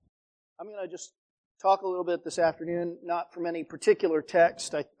I'm going to just talk a little bit this afternoon, not from any particular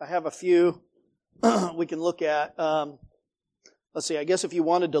text. I have a few we can look at. Let's see, I guess if you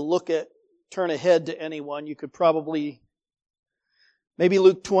wanted to turn ahead to anyone, you could probably, maybe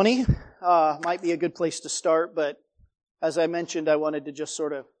Luke 20 might be a good place to start, but as I mentioned, I wanted to just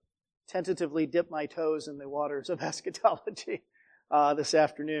sort of tentatively dip my toes in the waters of eschatology this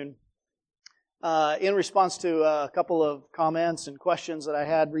afternoon. In response to a couple of comments and questions that I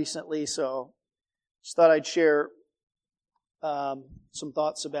had recently, so just thought I'd share some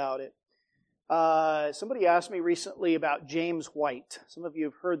thoughts about it. Somebody asked me recently about James White. Some of you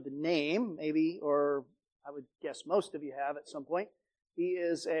have heard the name, maybe, or I would guess most of you have at some point. He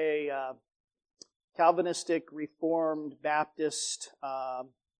is a Calvinistic Reformed Baptist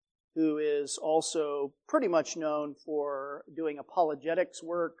who is also pretty much known for doing apologetics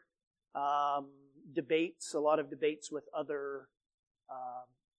work, debates, a lot of debates with other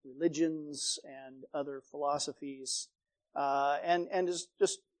religions and other philosophies, and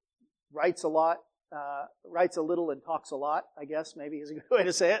just writes a lot, writes a little and talks a lot, I guess maybe is a good way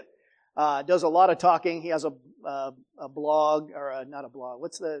to say it. Does a lot of talking. He has a blog, or not a blog,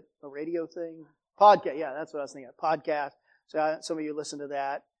 what's a radio thing? Podcast, yeah, that's what I was thinking, podcast. So some of you listen to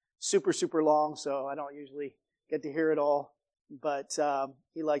that. Super, super long, so I don't usually get to hear it all. But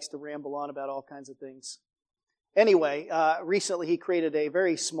he likes to ramble on about all kinds of things. Anyway, recently he created a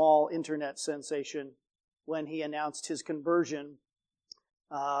very small internet sensation when he announced his conversion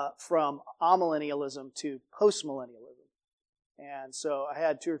from amillennialism to postmillennialism. And so I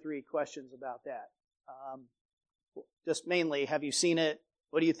had 2 or 3 questions about that. Just mainly, have you seen it?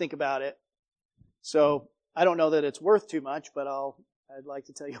 What do you think about it? So I don't know that it's worth too much, but I'd like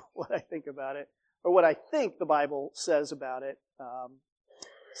to tell you what I think about it, or what I think the Bible says about it.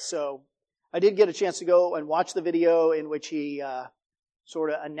 So I did get a chance to go and watch the video in which he sort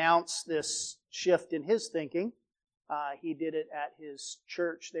of announced this shift in his thinking. He did it at his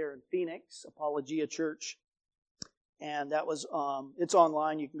church there in Phoenix, Apologia Church. And that was, it's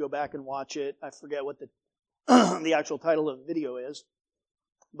online. You can go back and watch it. I forget what the actual title of the video is.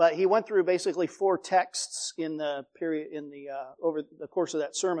 But he went through basically 4 texts in the period, over the course of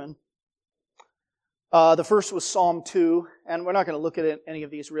that sermon. The first was Psalm 2, and we're not going to look at any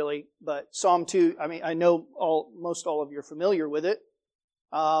of these really, but Psalm 2, I mean, I know most all of you are familiar with it.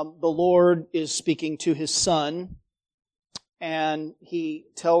 The Lord is speaking to His Son, and He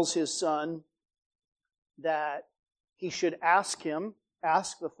tells His Son that He should ask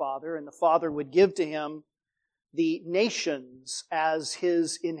the Father, and the Father would give to Him the nations as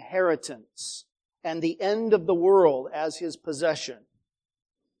His inheritance, and the end of the world as His possession.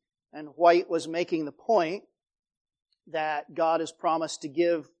 And White was making the point that God has promised to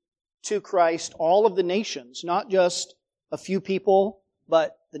give to Christ all of the nations, not just a few people,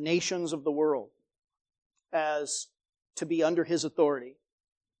 but the nations of the world, as to be under His authority.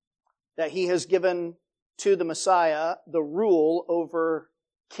 That He has given to the Messiah the rule over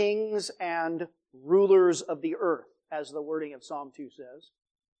kings and rulers of the earth, as the wording of Psalm 2 says.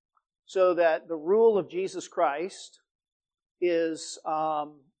 So that the rule of Jesus Christ is,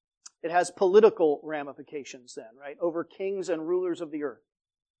 it has political ramifications then, right? Over kings and rulers of the earth.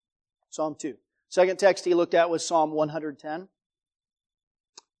 Psalm 2. Second text he looked at was Psalm 110,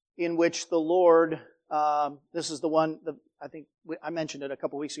 in which the Lord, this is the one, I think I mentioned it a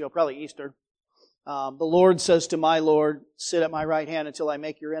couple weeks ago, probably Easter. The Lord says to my Lord, sit at my right hand until I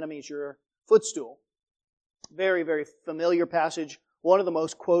make your enemies your footstool. Very, very familiar passage. One of the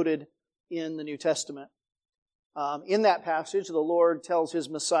most quoted in the New Testament. In that passage, the Lord tells His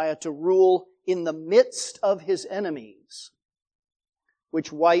Messiah to rule in the midst of His enemies,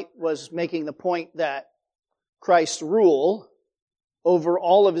 which White was making the point that Christ's rule over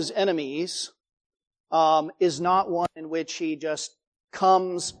all of His enemies is not one in which He just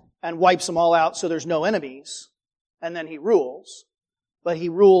comes and wipes them all out so there's no enemies, and then He rules. But He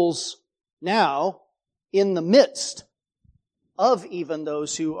rules now in the midst of even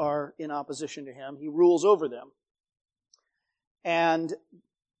those who are in opposition to Him. He rules over them. And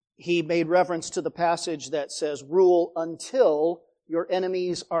he made reference to the passage that says, rule until your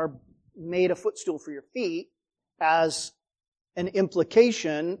enemies are made a footstool for your feet, as an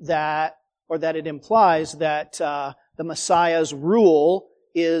implication that it implies that the Messiah's rule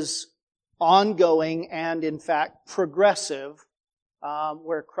is ongoing and in fact progressive,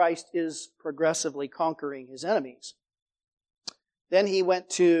 where Christ is progressively conquering His enemies. Then he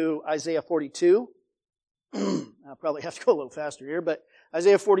went to Isaiah 42. I'll probably have to go a little faster here, but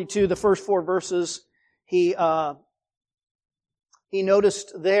Isaiah 42, the first 4 verses, he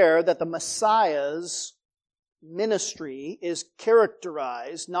noticed there that the Messiah's ministry is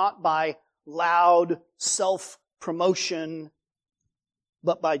characterized not by loud self-promotion,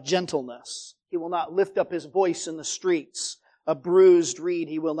 but by gentleness. He will not lift up his voice in the streets. A bruised reed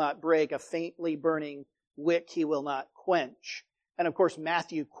he will not break. A faintly burning wick he will not quench. And of course,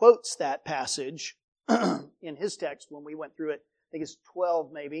 Matthew quotes that passage in his text when we went through it. I think it's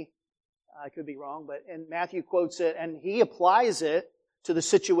 12 maybe. I could be wrong, and Matthew quotes it, and he applies it to the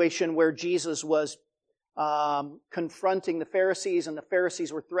situation where Jesus was confronting the Pharisees, and the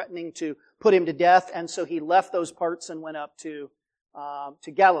Pharisees were threatening to put him to death, and so he left those parts and went up to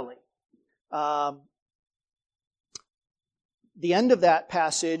Galilee. The end of that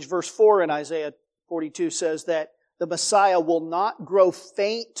passage, verse 4 in Isaiah 42, says that the Messiah will not grow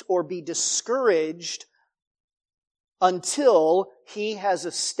faint or be discouraged until he has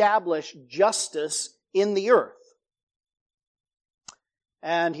established justice in the earth.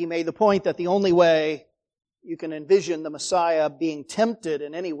 And he made the point that the only way you can envision the Messiah being tempted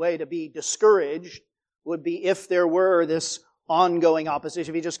in any way to be discouraged would be if there were this ongoing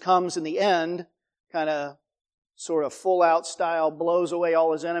opposition. If he just comes in the end, kind of sort of full out style, blows away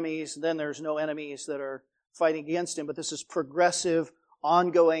all his enemies, then there's no enemies that are fighting against him. But this is progressive,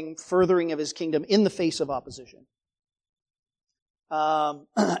 ongoing furthering of his kingdom in the face of opposition.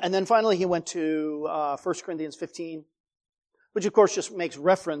 And then finally he went to 1 Corinthians 15, which of course just makes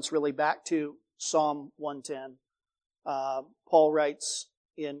reference really back to Psalm 110. Paul writes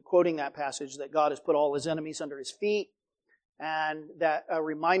in quoting that passage that God has put all his enemies under his feet, and that a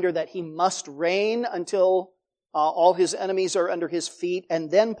reminder that he must reign until all his enemies are under his feet. And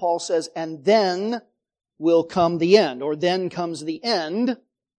then Paul says, and then will come the end, or then comes the end.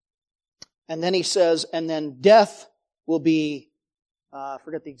 And then he says, and then death will be, I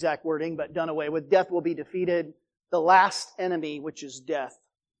forget the exact wording, but done away with. Death will be defeated. The last enemy, which is death.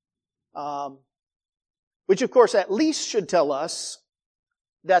 Which of course at least should tell us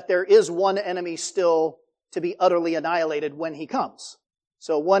that there is one enemy still to be utterly annihilated when he comes.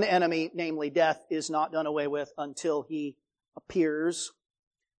 So one enemy, namely death, is not done away with until he appears.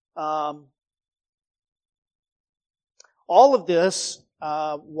 All of this,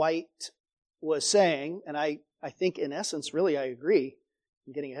 White was saying, and I think in essence, really I agree.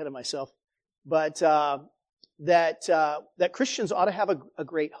 I'm getting ahead of myself. But that Christians ought to have a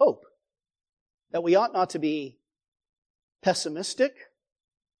great hope. That we ought not to be pessimistic.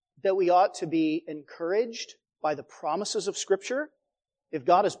 That we ought to be encouraged by the promises of Scripture. If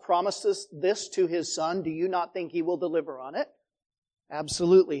God has promised us this to His Son, do you not think He will deliver on it?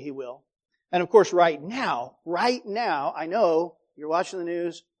 Absolutely He will. And of course, right now, I know you're watching the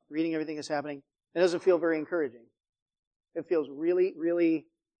news, reading everything that's happening. It doesn't feel very encouraging. It feels really, really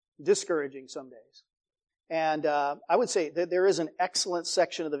discouraging some days. And I would say that there is an excellent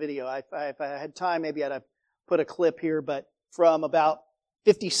section of the video. If I had time, maybe I'd have put a clip here, but from about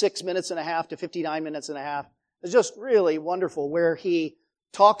 56 minutes and a half to 59 minutes and a half, it's just really wonderful, where he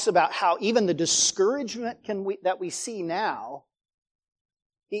talks about how even the discouragement that we see now,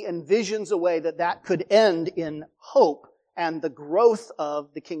 he envisions a way that could end in hope and the growth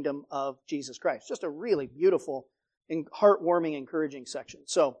of the kingdom of Jesus Christ. Just a really beautiful, heartwarming, encouraging section.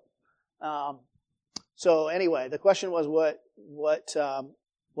 So anyway, the question was,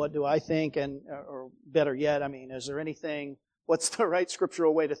 what do I think? Or better yet, is there anything? What's the right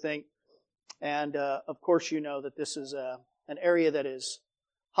scriptural way to think? And of course, you know that this is an area that is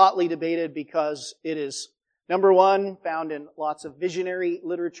hotly debated because it is, number one, found in lots of visionary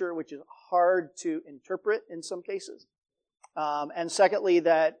literature, which is hard to interpret in some cases. And secondly,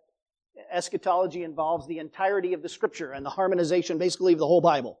 that eschatology involves the entirety of the Scripture and the harmonization, basically, of the whole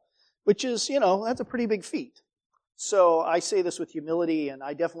Bible, which is, that's a pretty big feat. So I say this with humility, and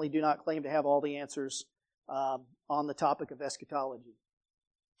I definitely do not claim to have all the answers on the topic of eschatology.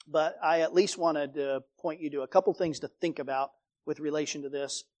 But I at least wanted to point you to a couple things to think about with relation to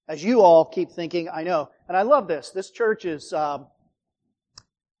this. As you all keep thinking, I know, and I love this. This church is,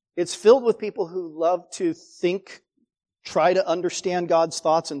 it's filled with people who love to think, try to understand God's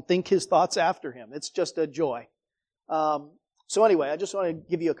thoughts and think His thoughts after Him. It's just a joy. So anyway, I just want to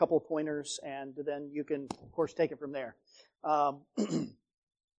give you a couple of pointers, and then you can, of course, take it from there.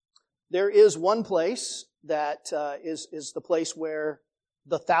 There is one place that is the place where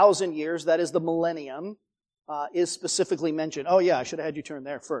the 1,000 years, that is the millennium, is specifically mentioned. Oh yeah, I should have had you turn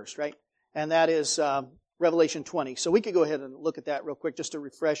there first, right? And that is Revelation 20. So we could go ahead and look at that real quick just to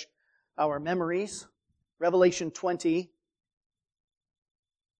refresh our memories. Revelation 20.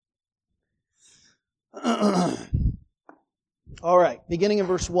 All right, beginning in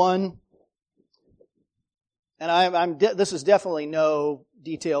verse 1. And this is definitely no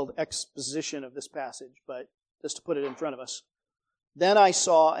detailed exposition of this passage, but just to put it in front of us. Then I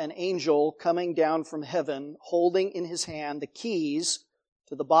saw an angel coming down from heaven, holding in his hand the keys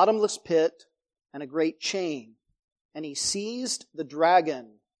to the bottomless pit and a great chain. And he seized the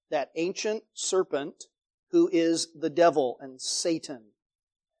dragon, that ancient serpent, who is the devil and Satan,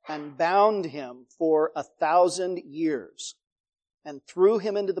 and bound him for 1,000 years, and threw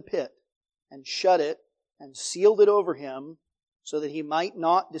him into the pit, and shut it, and sealed it over him, so that he might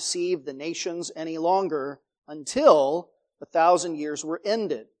not deceive the nations any longer, until 1,000 years were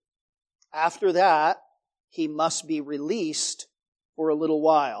ended. After that, he must be released for a little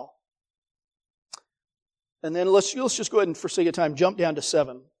while. And then let's just go ahead and, for sake of time, jump down to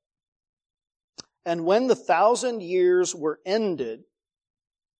 7. And when the 1,000 years were ended,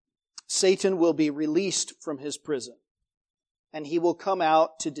 Satan will be released from his prison, and he will come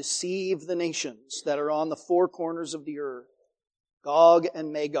out to deceive the nations that are on the four corners of the earth, Gog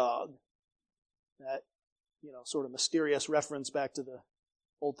and Magog. That, sort of mysterious reference back to the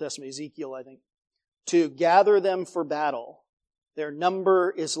Old Testament Ezekiel, I think. To gather them for battle. Their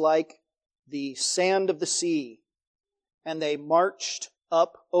number is like the sand of the sea. And they marched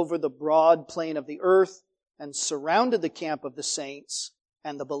up over the broad plain of the earth and surrounded the camp of the saints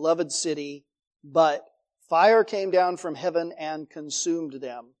and the beloved city. But fire came down from heaven and consumed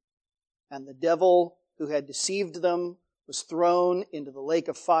them. And the devil who had deceived them was thrown into the lake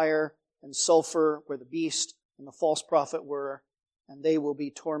of fire and sulfur, where the beast and the false prophet were, and they will be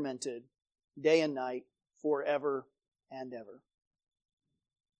tormented day and night forever and ever.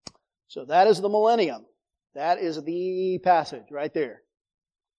 So that is the millennium. That is the passage right there.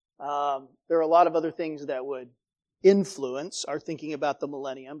 There are a lot of other things that would influence our thinking about the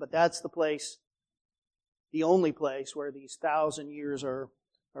millennium, but that's the place, the only place where these 1,000 years are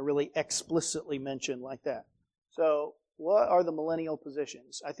really explicitly mentioned like that. So, what are the millennial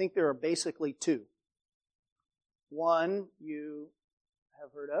positions? I think there are basically two. One you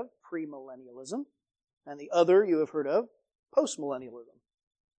have heard of, premillennialism, and the other you have heard of, postmillennialism.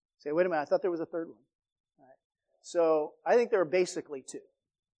 Say, wait a minute, I thought there was a third one. All right. So I think there are basically two.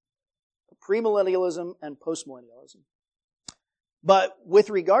 Premillennialism and postmillennialism. But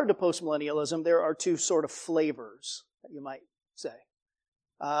with regard to postmillennialism, there are two sort of flavors that you might say.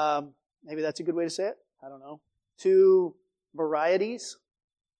 Maybe that's a good way to say it. I don't know. Two varieties.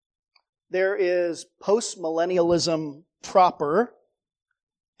 There is postmillennialism proper,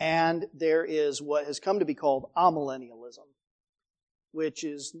 and there is what has come to be called amillennialism, which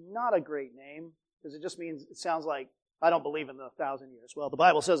is not a great name, because it just means, it sounds like, I don't believe in the 1,000 years. Well, the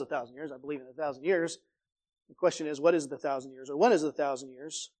Bible says 1,000 years. I believe in 1,000 years. The question is, what is the 1,000 years, or when is the 1,000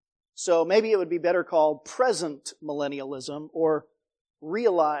 years? So maybe it would be better called present millennialism, or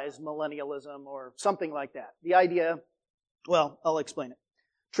realized millennialism, or something like that. The idea, well, I'll explain it.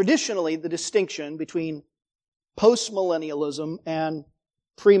 Traditionally, the distinction between postmillennialism and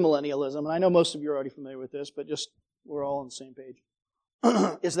premillennialism, and I know most of you are already familiar with this, but just we're all on the same page,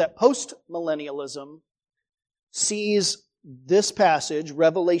 is that postmillennialism sees this passage,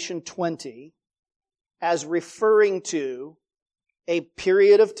 Revelation 20, as referring to a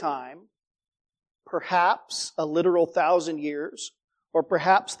period of time, perhaps a literal 1,000 years, or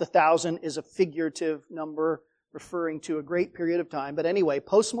perhaps the 1,000 is a figurative number referring to a great period of time. But anyway,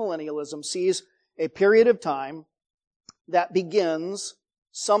 postmillennialism sees a period of time that begins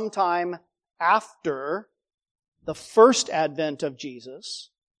sometime after the first advent of Jesus,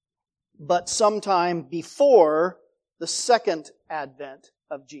 but sometime before the second advent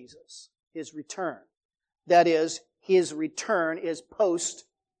of Jesus, his return. That is, his return is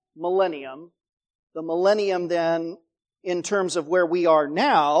post-millennium. The millennium then, in terms of where we are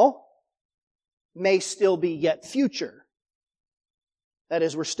now, may still be yet future. That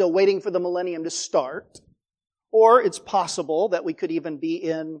is, we're still waiting for the millennium to start. Or it's possible that we could even be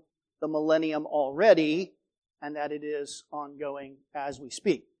in the millennium already, and that it is ongoing as we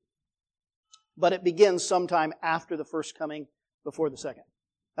speak. But it begins sometime after the first coming, before the second.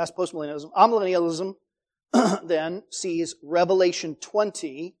 That's postmillennialism. Amillennialism then sees Revelation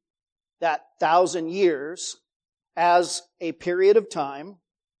 20, that 1,000 years, as a period of time,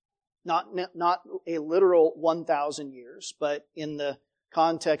 not a literal 1,000 years, but in the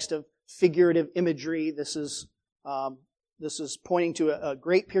context of figurative imagery, this is pointing to a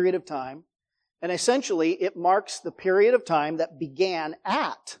great period of time. And essentially, it marks the period of time that began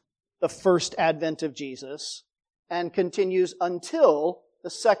at the first advent of Jesus and continues until the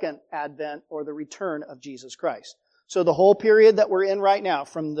second advent or the return of Jesus Christ. So the whole period that we're in right now,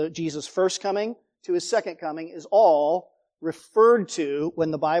 from Jesus' first coming to his second coming, is all referred to when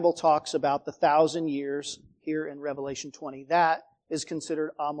the Bible talks about the 1,000 years here in Revelation 20. That is considered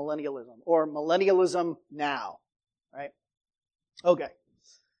amillennialism, or millennialism now, right? Okay.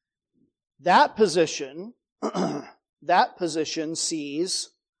 That position sees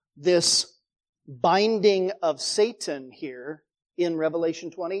this binding of Satan here in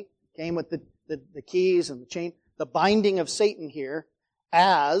Revelation 20, came with the keys and the chain, the binding of Satan here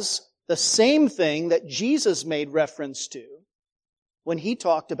as the same thing that Jesus made reference to when he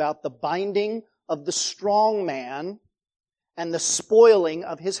talked about the binding of the strong man and the spoiling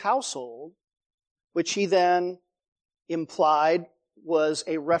of his household, which he then implied was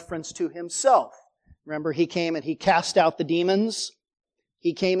a reference to himself. Remember, he came and he cast out the demons.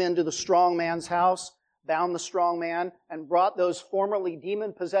 He came into the strong man's house, bound the strong man, and brought those formerly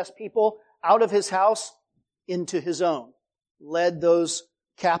demon-possessed people out of his house into his own. Led those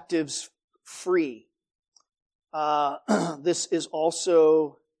captives free. This is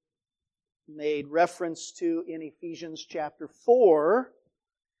also made reference to in Ephesians chapter 4,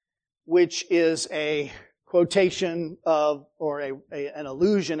 which is a quotation of, or an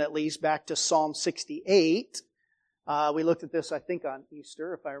allusion at least, back to Psalm 68. We looked at this, I think, on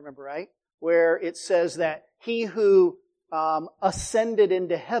Easter, if I remember right, where it says that he who ascended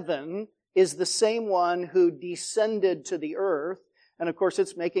into heaven is the same one who descended to the earth. And of course,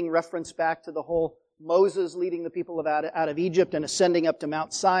 it's making reference back to the whole Moses leading the people out of Egypt and ascending up to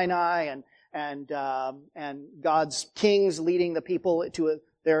Mount Sinai, and God's kings leading the people to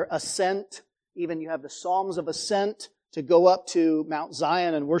their ascent. Even you have the Psalms of Ascent to go up to Mount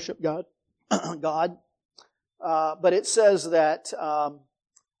Zion and worship God. But it says that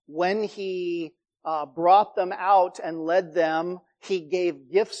when he brought them out and led them, he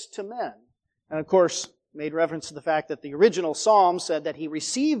gave gifts to men. And of course, made reference to the fact that the original Psalm said that he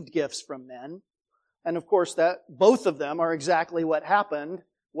received gifts from men. And of course, that both of them are exactly what happened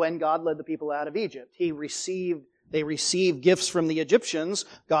when God led the people out of Egypt. They received gifts from the Egyptians.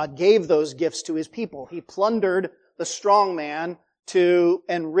 God gave those gifts to his people. He plundered the strong man to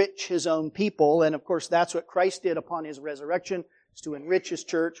enrich his own people. And of course, that's what Christ did upon his resurrection, is to enrich his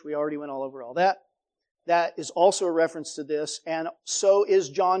church. We already went all over all that. That is also a reference to this. And so is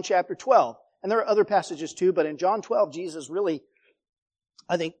John chapter 12. And there are other passages too, but in John 12, Jesus really,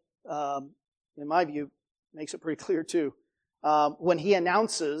 I think, in my view, makes it pretty clear too. When he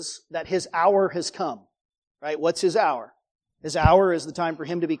announces that his hour has come. Right? What's his hour? His hour is the time for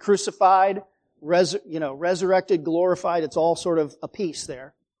him to be crucified, resurrected, glorified. It's all sort of a piece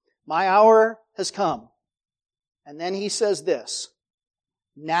there. My hour has come. And then he says this,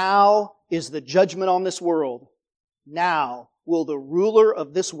 now is the judgment on this world. Now will the ruler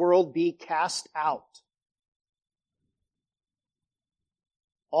of this world be cast out.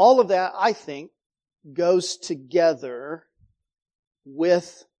 All of that, I think, goes together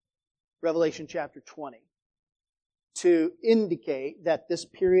with Revelation chapter 20 to indicate that this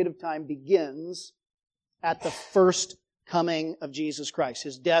period of time begins at the first coming of Jesus Christ.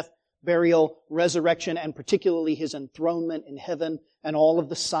 His death, burial, resurrection, and particularly his enthronement in heaven, and all of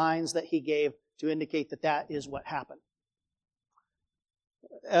the signs that he gave to indicate that that is what happened.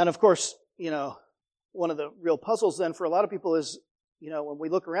 And of course, one of the real puzzles then for a lot of people is, when we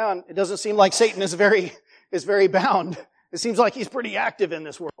look around, it doesn't seem like Satan is very bound. It seems like he's pretty active in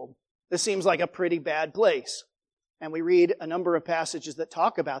this world. This seems like a pretty bad place. And we read a number of passages that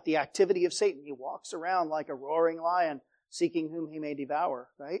talk about the activity of Satan. He walks around like a roaring lion, seeking whom he may devour,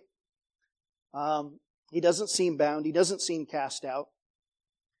 right? He doesn't seem bound. He doesn't seem cast out.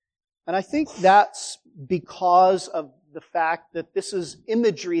 And I think that's because of the fact that this is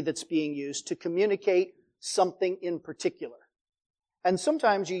imagery that's being used to communicate something in particular. And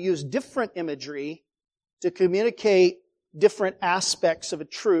sometimes you use different imagery to communicate different aspects of a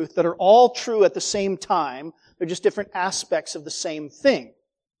truth that are all true at the same time. They're just different aspects of the same thing.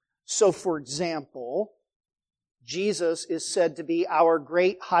 So, for example, Jesus is said to be our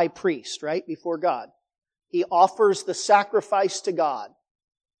great high priest, right, before God. He offers the sacrifice to God.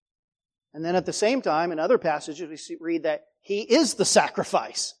 And then at the same time, in other passages, we read that He is the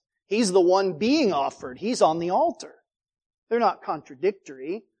sacrifice. He's the one being offered. He's on the altar. They're not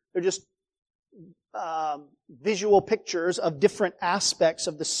contradictory. They're just visual pictures of different aspects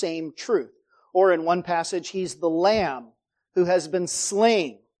of the same truth. Or in one passage, He's the lamb who has been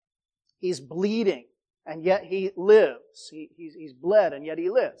slain. He's bleeding, and yet He lives. He's bled, and yet He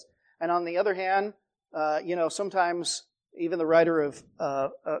lives. And on the other hand, sometimes even the writer of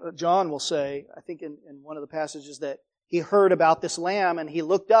John will say, I think in one of the passages, that he heard about this lamb and he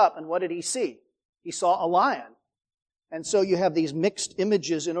looked up, and what did he see? He saw a lion. And so you have these mixed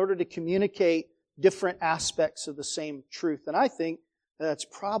images in order to communicate different aspects of the same truth. And I think that's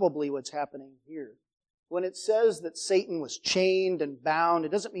probably what's happening here. when it says that Satan was chained and bound,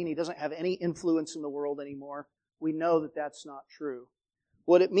 it doesn't mean he doesn't have any influence in the world anymore. We know that that's not true.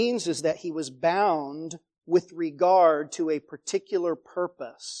 What it means is that he was bound with regard to a particular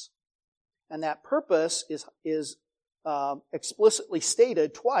purpose. And that purpose is explicitly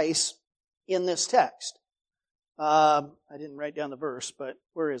stated twice in this text. I didn't write down the verse, but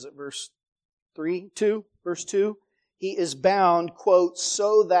where is it? Verse 2. He is bound, quote,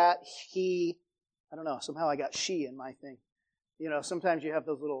 so that he, I don't know, somehow I got she in my thing. Sometimes you have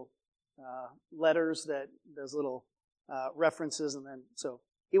those little letters, those little references, and then, so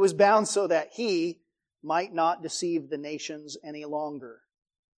he was bound so that he might not deceive the nations any longer.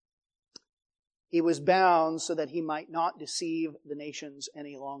 He was bound so that he might not deceive the nations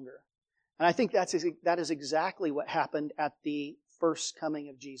any longer. And I think that is exactly what happened at the first coming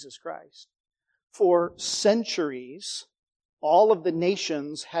of Jesus Christ. For centuries, all of the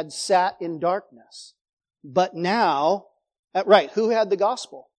nations had sat in darkness. But now, who had the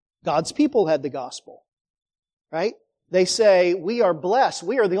gospel? God's people had the gospel. Right? They say, we are blessed.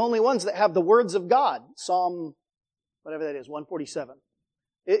 We are the only ones that have the words of God. Psalm, whatever that is, 147.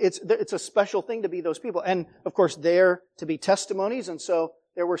 It's a special thing to be those people. And, of course, they're to be testimonies. And so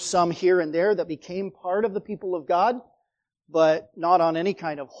there were some here and there that became part of the people of God, but not on any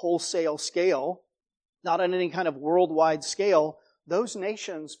kind of wholesale scale, not on any kind of worldwide scale. Those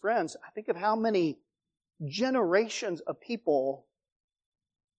nations, friends, I think of how many generations of people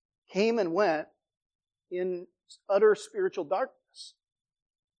came and went in utter spiritual darkness.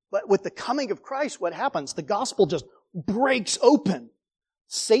 But with the coming of Christ, what happens? The gospel just breaks open.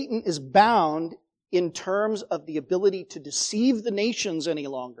 Satan is bound in terms of the ability to deceive the nations any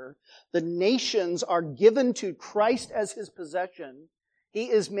longer. The nations are given to Christ as his possession. He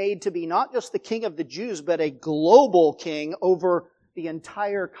is made to be not just the king of the Jews, but a global king over the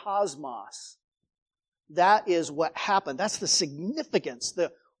entire cosmos. That is what happened. That's the significance,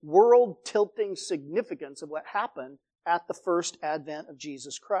 the world-tilting significance of what happened at the first advent of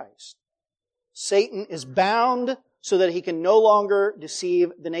Jesus Christ. Satan is bound so that he can no longer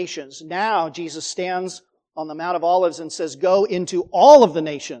deceive the nations. Now Jesus stands on the Mount of Olives and says, go into all of the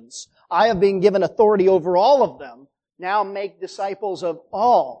nations. I have been given authority over all of them. Now make disciples of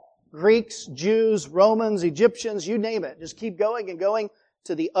all. Greeks, Jews, Romans, Egyptians, you name it. Just keep going and going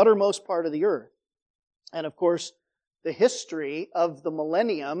to the uttermost part of the earth. And of course, the history of the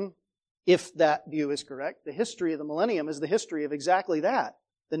millennium, if that view is correct, the history of the millennium is the history of exactly that.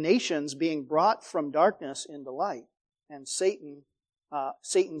 The nations being brought from darkness into light. And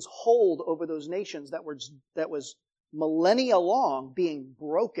Satan's hold over those nations that was millennia long being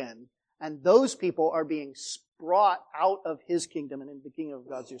broken. And those people are being brought out of his kingdom and into the kingdom of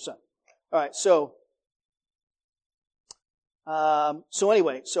God's dear Son. All right, so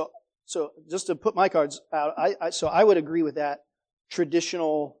just to put my cards out, I would agree with that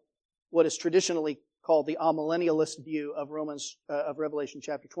what is traditionally called the amillennialist view of Revelation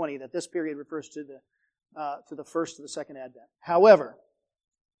chapter 20, that this period refers to the first to the second advent. However,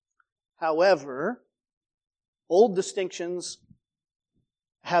 old distinctions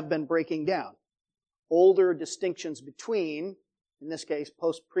have been breaking down. Older distinctions between, in this case,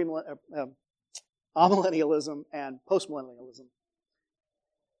 amillennialism and postmillennialism.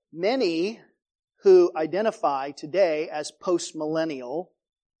 Many who identify today as postmillennial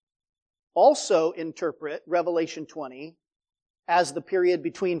also interpret Revelation 20 as the period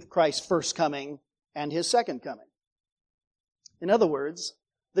between Christ's first coming and his second coming. In other words,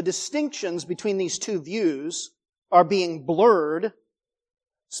 the distinctions between these two views are being blurred,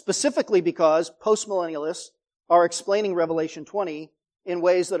 specifically because postmillennialists are explaining Revelation 20 in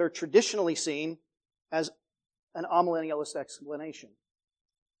ways that are traditionally seen as an amillennialist explanation.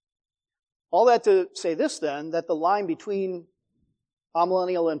 All that to say this then, that the line between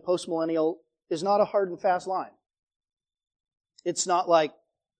amillennial and postmillennial is not a hard and fast line. It's not like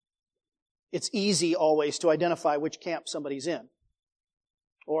it's easy always to identify which camp somebody's in.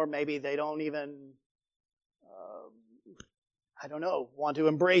 Or maybe they don't even, want to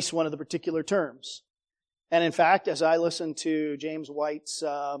embrace one of the particular terms. And in fact, as I listened to James White's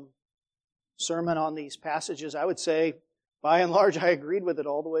sermon on these passages, I would say, by and large, I agreed with it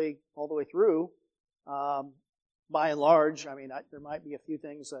all the way through. By and large, there might be a few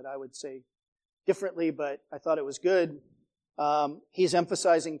things that I would say differently, but I thought it was good. He's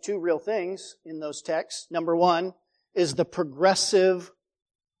emphasizing two real things in those texts. Number one is the progressive,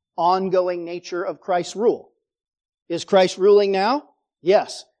 ongoing nature of Christ's rule. Is Christ ruling now?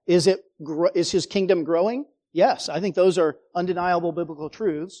 Yes. Is his kingdom growing? Yes. I think those are undeniable biblical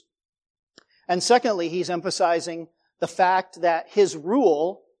truths. And secondly, he's emphasizing the fact that his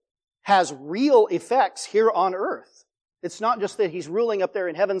rule has real effects here on earth. It's not just that he's ruling up there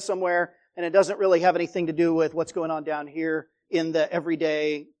in heaven somewhere and it doesn't really have anything to do with what's going on down here in the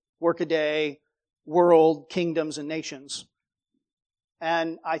everyday, workaday world, kingdoms, and nations.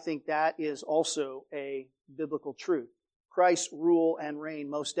 And I think that is also a biblical truth. Christ's rule and reign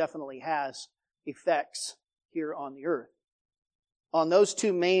most definitely has effects here on the earth. On those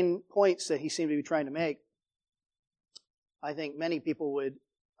two main points that he seemed to be trying to make, I think many people would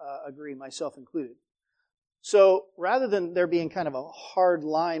agree, myself included. So rather than there being kind of a hard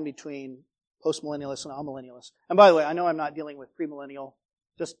line between postmillennialists and amillennialists, and by the way, I know I'm not dealing with premillennial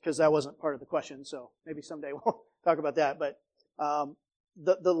just because that wasn't part of the question, so maybe someday we'll talk about that, but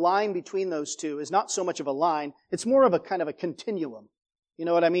the line between those two is not so much of a line, it's more of a kind of a continuum. You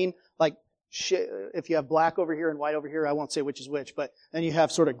know what I mean? Like, if you have black over here and white over here, I won't say which is which, but then you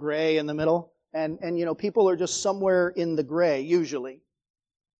have sort of gray in the middle, and people are just somewhere in the gray, usually.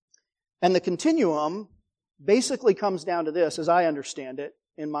 And the continuum basically comes down to this, as I understand it,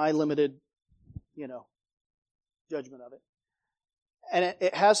 in my limited, judgment of it. And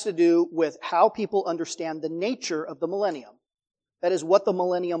it has to do with how people understand the nature of the millennium. That is, what the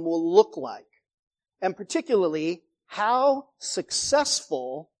millennium will look like. And particularly, how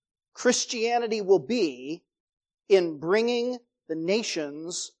successful Christianity will be in bringing the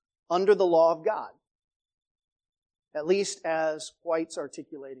nations under the law of God. At least as White's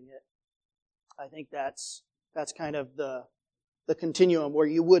articulating it. I think that's kind of the continuum where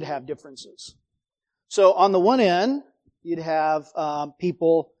you would have differences. So on the one end, you'd have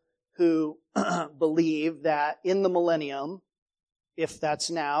people who believe that in the millennium, if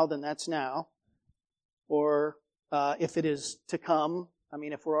that's now, then that's now. Or if it is to come,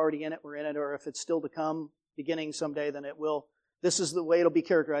 if we're already in it, we're in it. Or if it's still to come, beginning someday, then it will. This is the way it'll be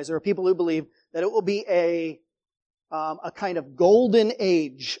characterized. There are people who believe that it will be a kind of golden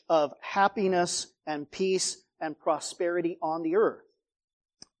age of happiness and peace and prosperity on the earth.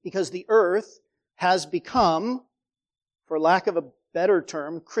 Because the earth has become, for lack of a better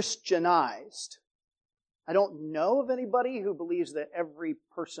term, Christianized. I don't know of anybody who believes that every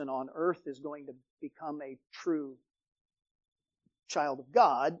person on earth is going to become a true child of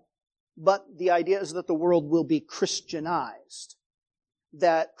God, but the idea is that the world will be Christianized.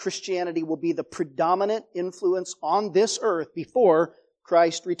 That Christianity will be the predominant influence on this earth before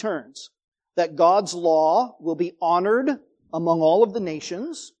Christ returns. That God's law will be honored among all of the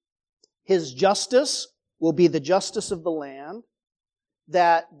nations. His justice will be the justice of the land.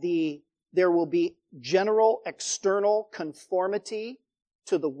 That there will be general external conformity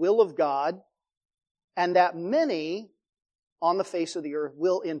to the will of God. And that many on the face of the earth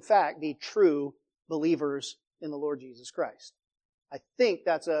will in fact be true believers in the Lord Jesus Christ. I think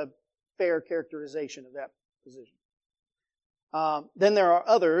that's a fair characterization of that position. Then there are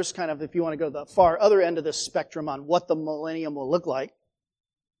others, kind of if you want to go to the far other end of this spectrum on what the millennium will look like.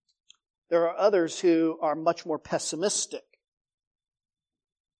 There are others who are much more pessimistic.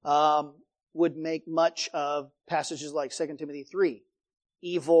 Would make much of passages like 2 Timothy 3.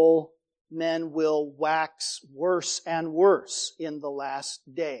 Evil men will wax worse and worse in the last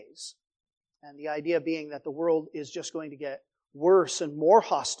days. And the idea being that the world is just going to get worse and more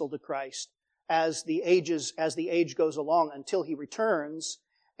hostile to Christ as the age goes along until He returns,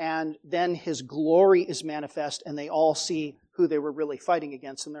 and then His glory is manifest and they all see who they were really fighting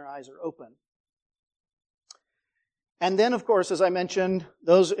against and their eyes are open. And then, of course, as I mentioned,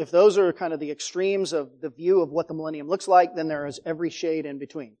 if those are kind of the extremes of the view of what the millennium looks like, then there is every shade in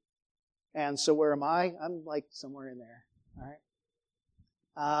between. And so where am I? I'm like somewhere in there. All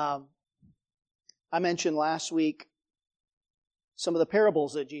right. I mentioned last week some of the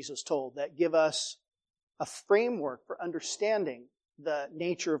parables that Jesus told that give us a framework for understanding the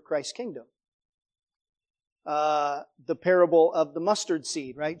nature of Christ's kingdom. The parable of the mustard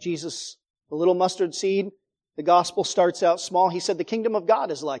seed, right? Jesus, the little mustard seed, the gospel starts out small. He said the kingdom of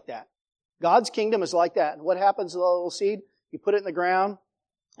God is like that. God's kingdom is like that. And what happens to the little seed? You put it in the ground,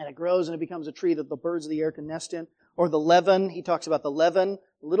 and it grows and it becomes a tree that the birds of the air can nest in. Or the leaven, he talks about the leaven,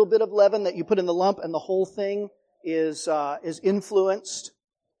 a little bit of leaven that you put in the lump and the whole thing is influenced.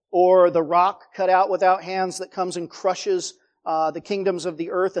 Or the rock cut out without hands that comes and crushes the kingdoms of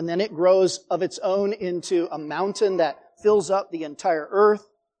the earth, and then it grows of its own into a mountain that fills up the entire earth.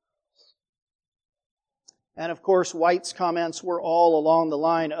 And of course, White's comments were all along the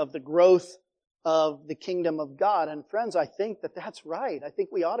line of the growth of the kingdom of God. And friends, I think that that's right. I think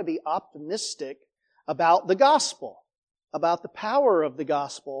we ought to be optimistic about the gospel, about the power of the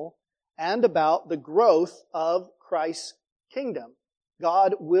gospel, and about the growth of Christ's kingdom.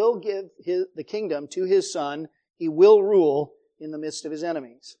 God will give the kingdom to His Son. He will rule in the midst of His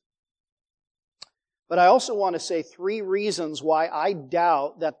enemies. But I also want to say 3 reasons why I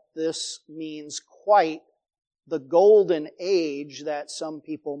doubt that this means quite the golden age that some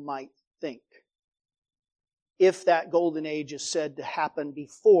people might think, if that golden age is said to happen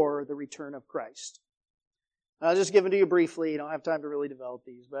before the return of Christ. I'll just give it to you briefly. You don't have time to really develop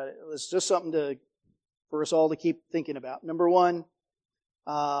these, but it's just something for us all to keep thinking about. Number one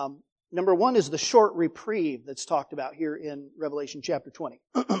is the short reprieve that's talked about here in Revelation chapter 20.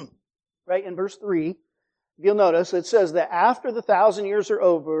 Right in verse 3, if you'll notice, it says that after the 1,000 years are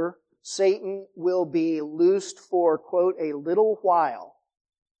over, Satan will be loosed for, quote, a little while.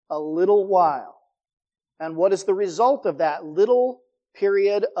 A little while. And what is the result of that little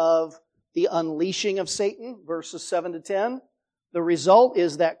period of the unleashing of Satan? Verses 7 to 10. The result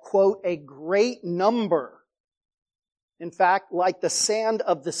is that, quote, a great number, in fact, like the sand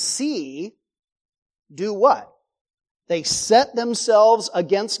of the sea, do what? They set themselves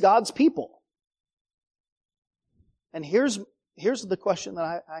against God's people. And here's the question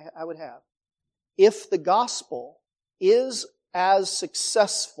that I would have. If the gospel is as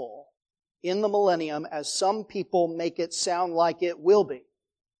successful in the millennium as some people make it sound like it will be,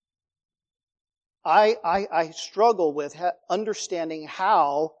 I struggle with understanding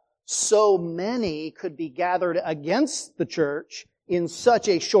how so many could be gathered against the church in such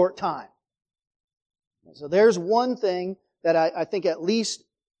a short time. So there's one thing that I think at least,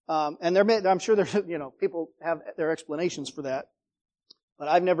 and I'm sure there's, people have their explanations for that, but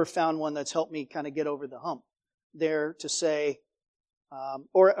I've never found one that's helped me kind of get over the hump there to say,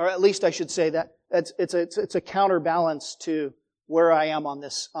 or at least I should say that it's a counterbalance to where I am on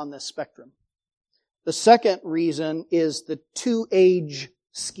this spectrum. The second reason is the 2-age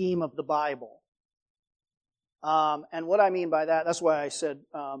scheme of the Bible. And what I mean by that's why I said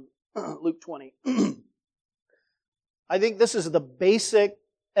Luke 20. I think this is the basic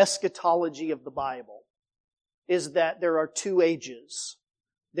eschatology of the Bible, is that there are 2 ages.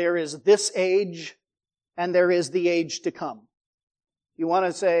 There is this age, and there is the age to come. You want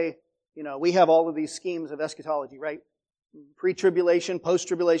to say, we have all of these schemes of eschatology, right? Pre-tribulation,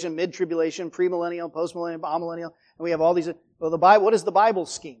 post-tribulation, mid-tribulation, premillennial, postmillennial, amillennial, and we have all these. Well, the Bible. What is the Bible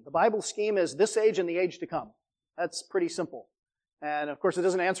scheme? The Bible scheme is this age and the age to come. That's pretty simple, and of course, it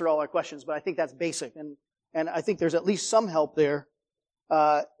doesn't answer all our questions, but I think that's basic, and I think there's at least some help there.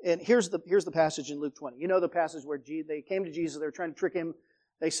 And here's the passage in Luke 20. You know the passage where they came to Jesus. They were trying to trick him.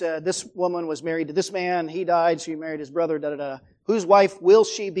 They said, "This woman was married to this man. He died. She married his brother. Da da da. Whose wife will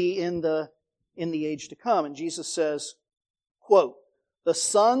she be in the age to come?" And Jesus says, quote, "The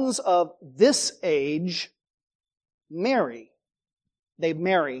sons of this age marry." They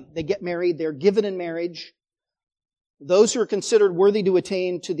marry. They get married. They're given in marriage. Those who are considered worthy to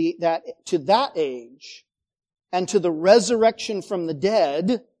attain to that age and to the resurrection from the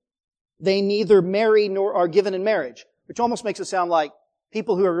dead, they neither marry nor are given in marriage. Which almost makes it sound like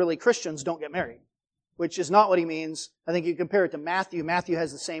people who are really Christians don't get married, which is not what he means. I think you compare it to Matthew. Matthew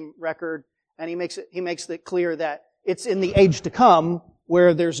has the same record, and he makes it clear that it's in the age to come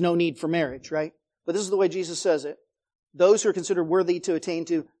where there's no need for marriage, right? But this is the way Jesus says it. Those who are considered worthy to attain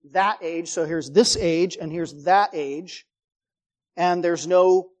to that age, so here's this age and here's that age, and there's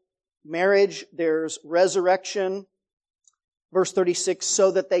no marriage, there's resurrection. Verse 36,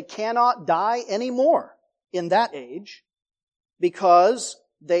 so that they cannot die anymore in that age, because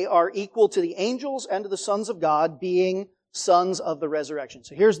they are equal to the angels and to the sons of God, being sons of the resurrection.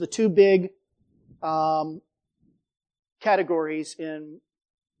 So here's the 2 big categories in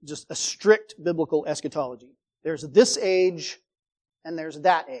just a strict biblical eschatology. There's this age and there's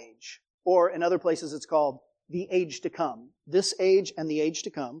that age. Or in other places it's called the age to come. This age and the age to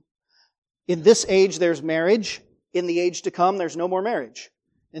come. In this age there's marriage. In the age to come there's no more marriage.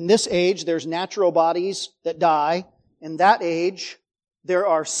 In this age there's natural bodies that die. In that age there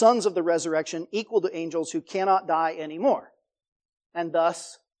are sons of the resurrection equal to angels who cannot die anymore. And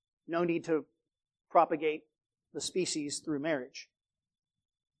thus no need to propagate the species through marriage.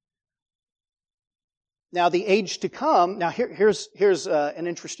 Now the age to come, here's an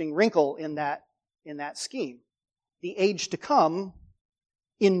interesting wrinkle in that scheme. The age to come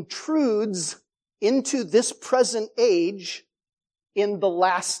intrudes into this present age in the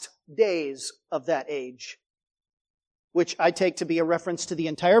last days of that age, which I take to be a reference to the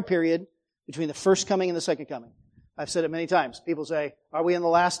entire period between the first coming and the second coming. I've said it many times. People say, are we in the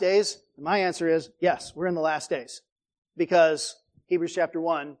last days? And my answer is, yes, we're in the last days. Because Hebrews chapter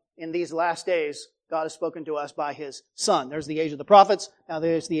 1, in these last days, God has spoken to us by His Son. There's the age of the prophets, now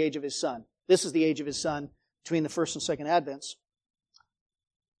there's the age of His Son. This is the age of His Son between the first and second advents.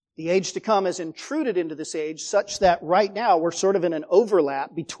 The age to come has intruded into this age such that right now we're sort of in an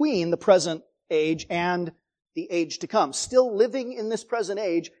overlap between the present age and the age to come. Still living in this present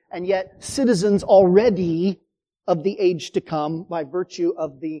age, and yet citizens already of the age to come by virtue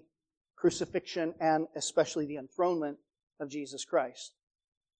of the crucifixion and especially the enthronement of Jesus Christ.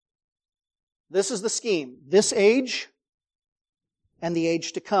 This is the scheme. This age and the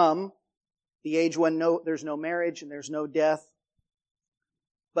age to come, the age when there's no marriage and there's no death.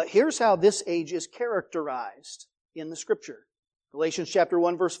 But here's how this age is characterized in the Scripture. Galatians chapter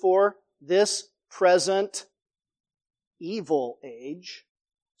 1 verse 4, this present evil age.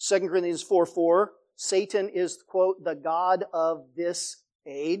 2 Corinthians 4:4, Satan is, quote, the god of this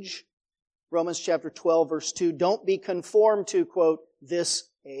age. Romans chapter 12 verse 2, don't be conformed to, quote, this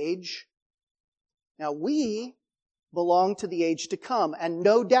age. Now we belong to the age to come, and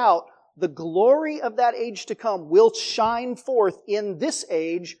no doubt the glory of that age to come will shine forth in this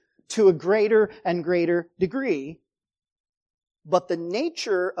age to a greater and greater degree. But the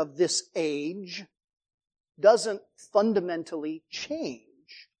nature of this age doesn't fundamentally change.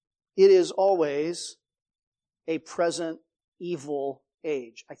 It is always a present evil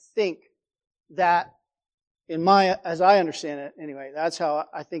age. I think that, as I understand it anyway, that's how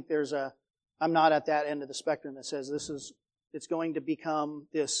I think I'm not at that end of the spectrum that says it's going to become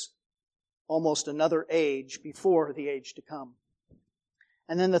this almost another age before the age to come.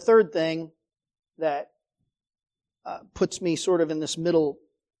 And then the third thing that puts me sort of in this middle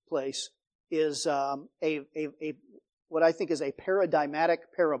place is what I think is a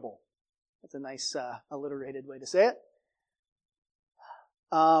paradigmatic parable. That's a nice alliterated way to say it.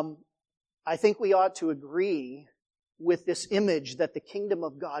 I think we ought to agree with this image that the kingdom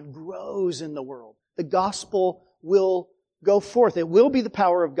of God grows in the world. The gospel will go forth. It will be the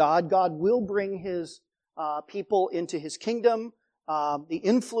power of God. God will bring His people into His kingdom. The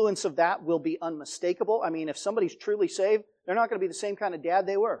influence of that will be unmistakable. I mean, if somebody's truly saved, they're not going to be the same kind of dad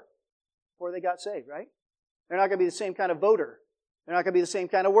they were before they got saved, right? They're not going to be the same kind of voter. They're not going to be the same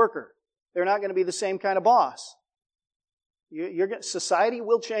kind of worker. They're not going to be the same kind of boss. Society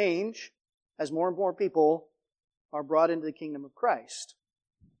will change as more and more people are brought into the kingdom of Christ.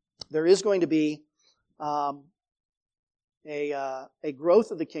 There is going to be a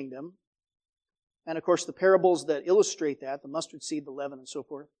growth of the kingdom. And of course, the parables that illustrate that, the mustard seed, the leaven, and so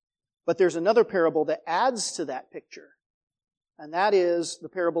forth. But there's another parable that adds to that picture. And that is the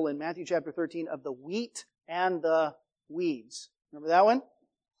parable in Matthew chapter 13 of the wheat and the weeds. Remember that one?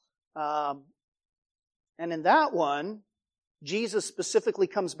 And in that one, Jesus specifically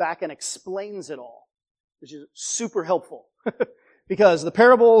comes back and explains it all, which is super helpful. Because the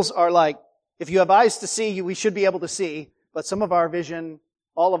parables are like, if you have eyes to see, we should be able to see, but some of our vision,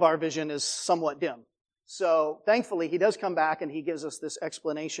 all of our vision is somewhat dim. So thankfully, He does come back and He gives us this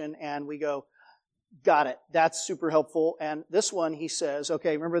explanation and we go, got it. That's super helpful. And this one, He says,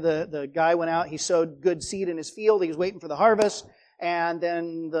 okay, remember the guy went out, he sowed good seed in his field, he was waiting for the harvest, and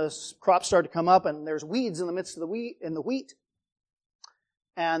then the crops started to come up and there's weeds in the midst of the wheat.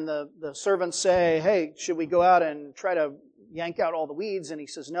 And the servants say, hey, should we go out and try to yank out all the weeds? And He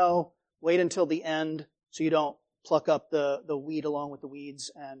says, no, wait until the end so you don't pluck up the weed along with the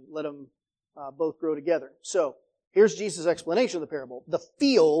weeds and let them both grow together. So here's Jesus' explanation of the parable. The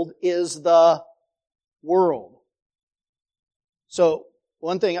field is the world. So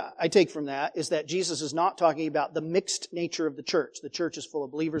one thing I take from that is that Jesus is not talking about the mixed nature of the church. The church is full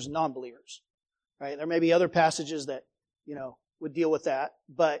of believers and non-believers. Right? There may be other passages that, would deal with that.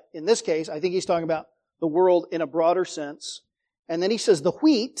 But in this case, I think He's talking about the world in a broader sense. And then He says the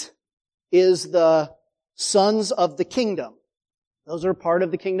wheat is the sons of the kingdom. Those are part of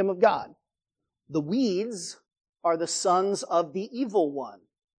the kingdom of God. The weeds are the sons of the evil one.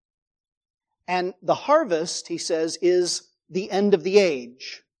 And the harvest, He says, is the end of the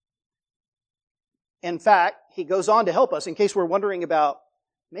age. In fact, He goes on to help us in case we're wondering about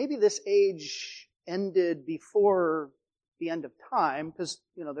maybe this age ended before the end of time, because,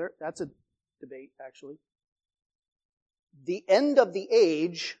 that's a debate, actually. The end of the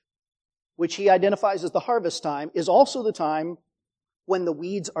age, which He identifies as the harvest time, is also the time when the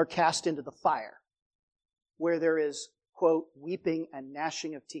weeds are cast into the fire, where there is, quote, weeping and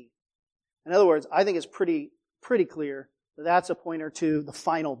gnashing of teeth. In other words, I think it's pretty clear that that's a pointer to the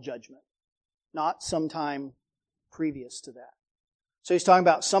final judgment, not sometime previous to that. So He's talking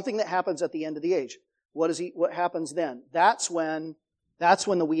about something that happens at the end of the age. What happens then? That's when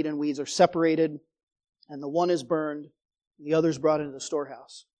the wheat and weeds are separated, and the one is burned, and the other is brought into the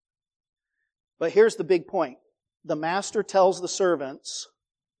storehouse. But here's the big point. The master tells the servants,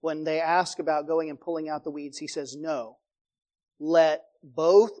 when they ask about going and pulling out the weeds, He says, no. Let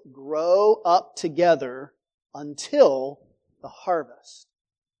both grow up together until the harvest.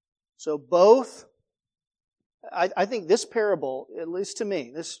 So both, I think this parable, at least to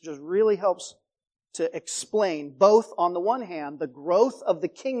me, this just really helps to explain both, on the one hand, the growth of the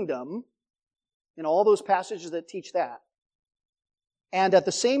kingdom in all those passages that teach that, and at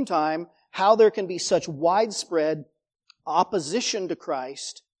the same time, how there can be such widespread opposition to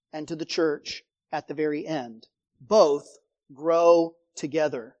Christ and to the church at the very end. Both grow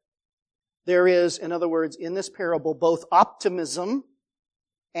together. There is, in other words, in this parable, both optimism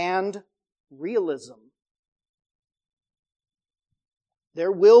and realism.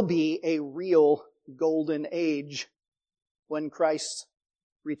 There will be a real golden age when Christ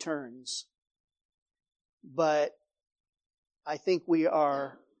returns. But I think we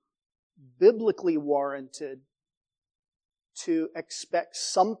are biblically warranted to expect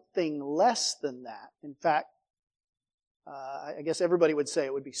something less than that. In fact, I guess everybody would say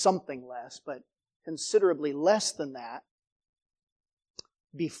it would be something less, but considerably less than that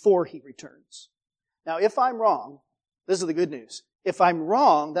before He returns. Now, if I'm wrong, this is the good news. If I'm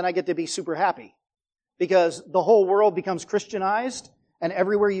wrong, then I get to be super happy, because the whole world becomes Christianized, and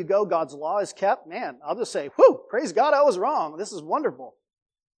everywhere you go, God's law is kept. Man, I'll just say, whew, praise God, I was wrong. This is wonderful.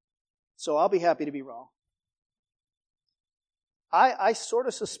 So I'll be happy to be wrong. I sort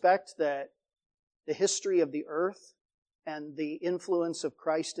of suspect that the history of the earth and the influence of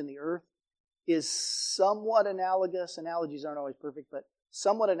Christ in the earth is somewhat analogous. Analogies aren't always perfect, but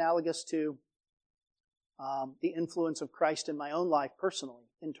somewhat analogous to the influence of Christ in my own life personally,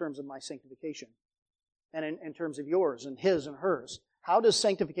 in terms of my sanctification, and in terms of yours and his and hers. How does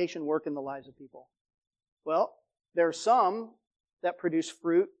sanctification work in the lives of people? Well, there are some that produce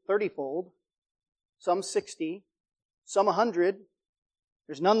fruit 30-fold, some 60, some 100.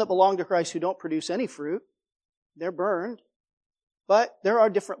 There's none that belong to Christ who don't produce any fruit. They're burned. But there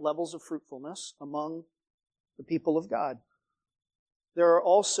are different levels of fruitfulness among the people of God. There are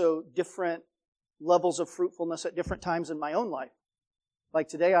also different levels of fruitfulness at different times in my own life. Like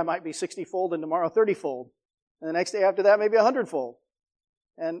today I might be 60-fold and tomorrow 30-fold. And the next day after that maybe 100-fold.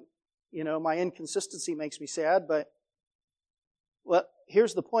 And, my inconsistency makes me sad, but well,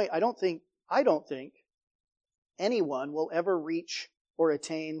 here's the point. I don't think anyone will ever reach or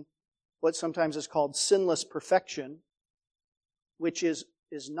attain what sometimes is called sinless perfection, which is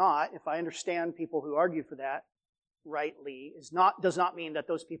not, if I understand people who argue for that rightly, does not mean that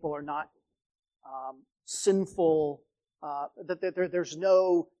those people are not sinful, that there's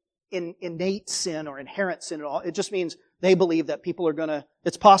no innate sin or inherent sin at all. It just means they believe that people are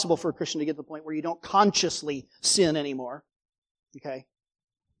it's possible for a Christian to get to the point where you don't consciously sin anymore. Okay?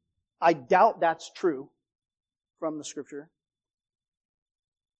 I doubt that's true from the Scripture.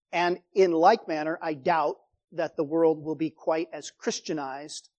 And in like manner, I doubt that the world will be quite as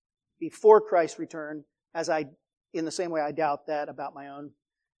Christianized before Christ's return in the same way I doubt that about my own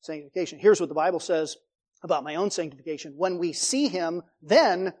sanctification. Here's what the Bible says about my own sanctification. When we see Him,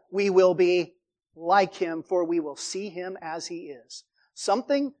 then we will be like Him, for we will see Him as He is.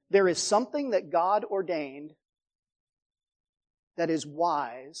 There is something that God ordained that is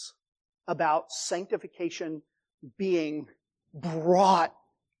wise about sanctification being brought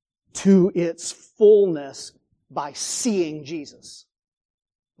to its fullness by seeing Jesus,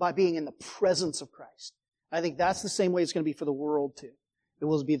 by being in the presence of Christ. I think that's the same way it's going to be for the world too. It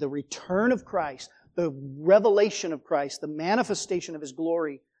will be the return of Christ, the revelation of Christ, the manifestation of His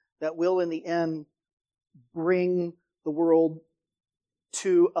glory that will in the end bring the world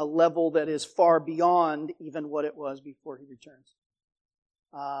to a level that is far beyond even what it was before He returns.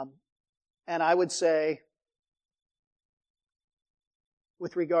 And I would say,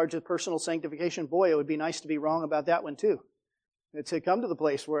 with regard to personal sanctification, boy, it would be nice to be wrong about that one too. To come to the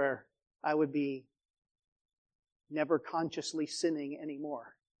place where I would be never consciously sinning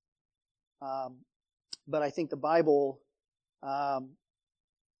anymore. But I think the Bible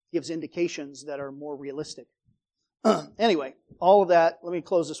gives indications that are more realistic. Anyway, all of that, let me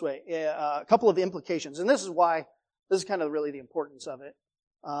close this way. A couple of implications. And this is kind of really the importance of it.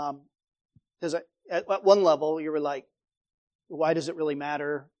 Because at one level, you were like, why does it really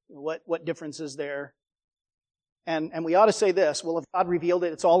matter? What difference is there? And we ought to say this, well, if God revealed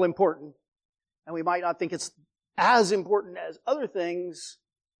it, it's all important. And we might not think it's as important as other things,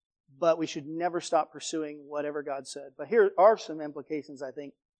 but we should never stop pursuing whatever God said. But here are some implications, I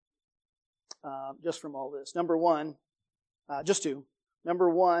think, just from all this. Number one, just two. Number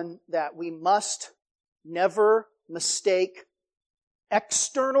one, that we must never mistake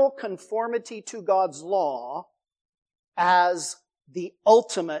external conformity to God's law as the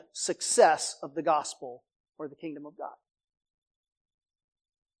ultimate success of the gospel or the kingdom of God.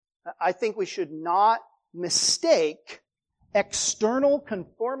 I think we should not mistake external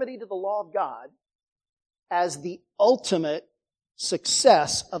conformity to the law of God as the ultimate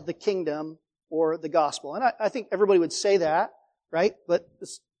success of the kingdom or the gospel. And I think everybody would say that, right? But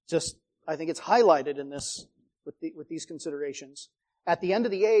it's just, I think it's highlighted in this, with these considerations. At the end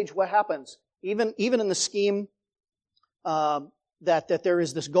of the age, what happens? Even in the scheme that there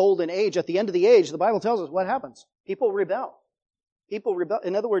is this golden age, at the end of the age, the Bible tells us what happens. People rebel. People rebel.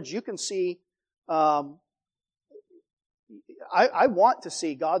 In other words, you can see, I want to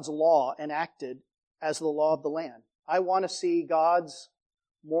see God's law enacted as the law of the land. I want to see God's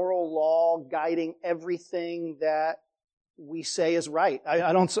moral law guiding everything that we say is right.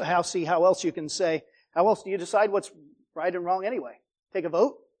 I don't see how else you can say, how else do you decide what's right and wrong anyway? Take a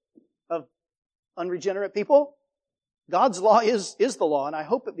vote of unregenerate people? God's law is the law, and I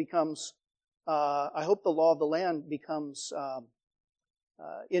hope it becomes, I hope the law of the land becomes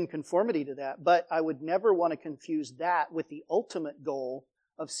in conformity to that. But I would never want to confuse that with the ultimate goal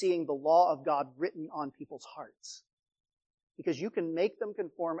of seeing the law of God written on people's hearts. Because you can make them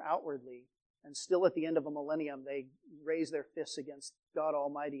conform outwardly, and still at the end of a millennium, they raise their fists against God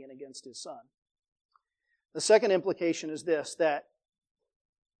Almighty and against His Son. The second implication is this, that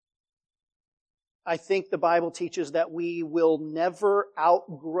I think the Bible teaches that we will never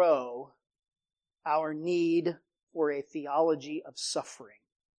outgrow our need for a theology of suffering.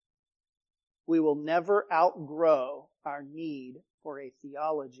 We will never outgrow our need for a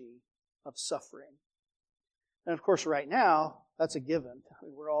theology of suffering. And of course, right now, that's a given.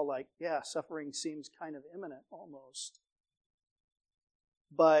 We're all like, yeah, suffering seems kind of imminent almost.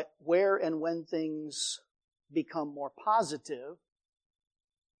 But where and when things become more positive,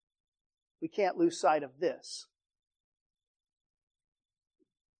 we can't lose sight of this.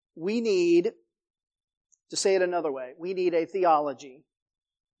 We need, to say it another way, we need a theology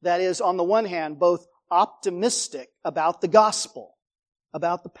that is, on the one hand, both optimistic about the gospel,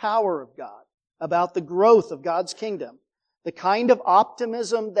 about the power of God, about the growth of God's kingdom, the kind of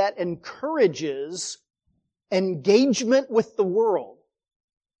optimism that encourages engagement with the world.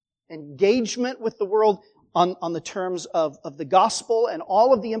 Engagement with the world on the terms of the gospel and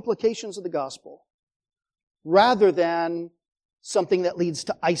all of the implications of the gospel, rather than something that leads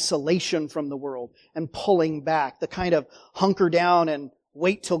to isolation from the world and pulling back, the kind of hunker down and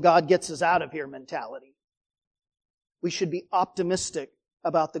wait till God gets us out of here mentality. We should be optimistic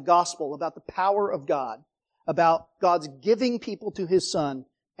about the gospel, about the power of God, about God's giving people to His Son,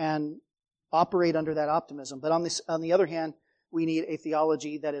 and operate under that optimism. But on the other hand, we need a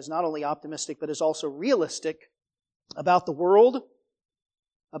theology that is not only optimistic, but is also realistic about the world,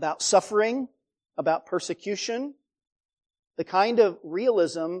 about suffering, about persecution, the kind of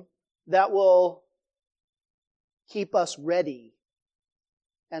realism that will keep us ready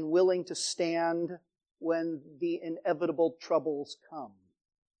and willing to stand when the inevitable troubles come.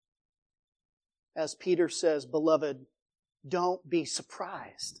 As Peter says, beloved, don't be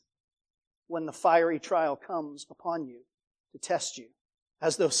surprised when the fiery trial comes upon you to test you,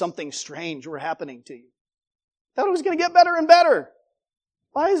 as though something strange were happening to you. Thought it was going to get better and better.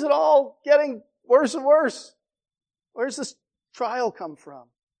 Why is it all getting worse and worse? Where's this trial come from?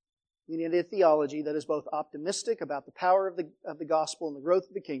 We need a theology that is both optimistic about the power of the gospel and the growth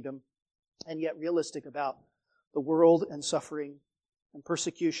of the kingdom, and yet realistic about the world and suffering and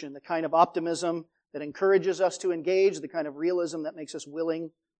persecution. The kind of optimism that encourages us to engage, the kind of realism that makes us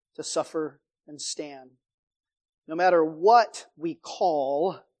willing to suffer and stand. No matter what we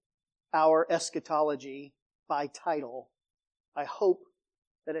call our eschatology by title, I hope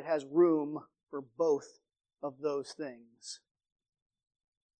that it has room for both of those things.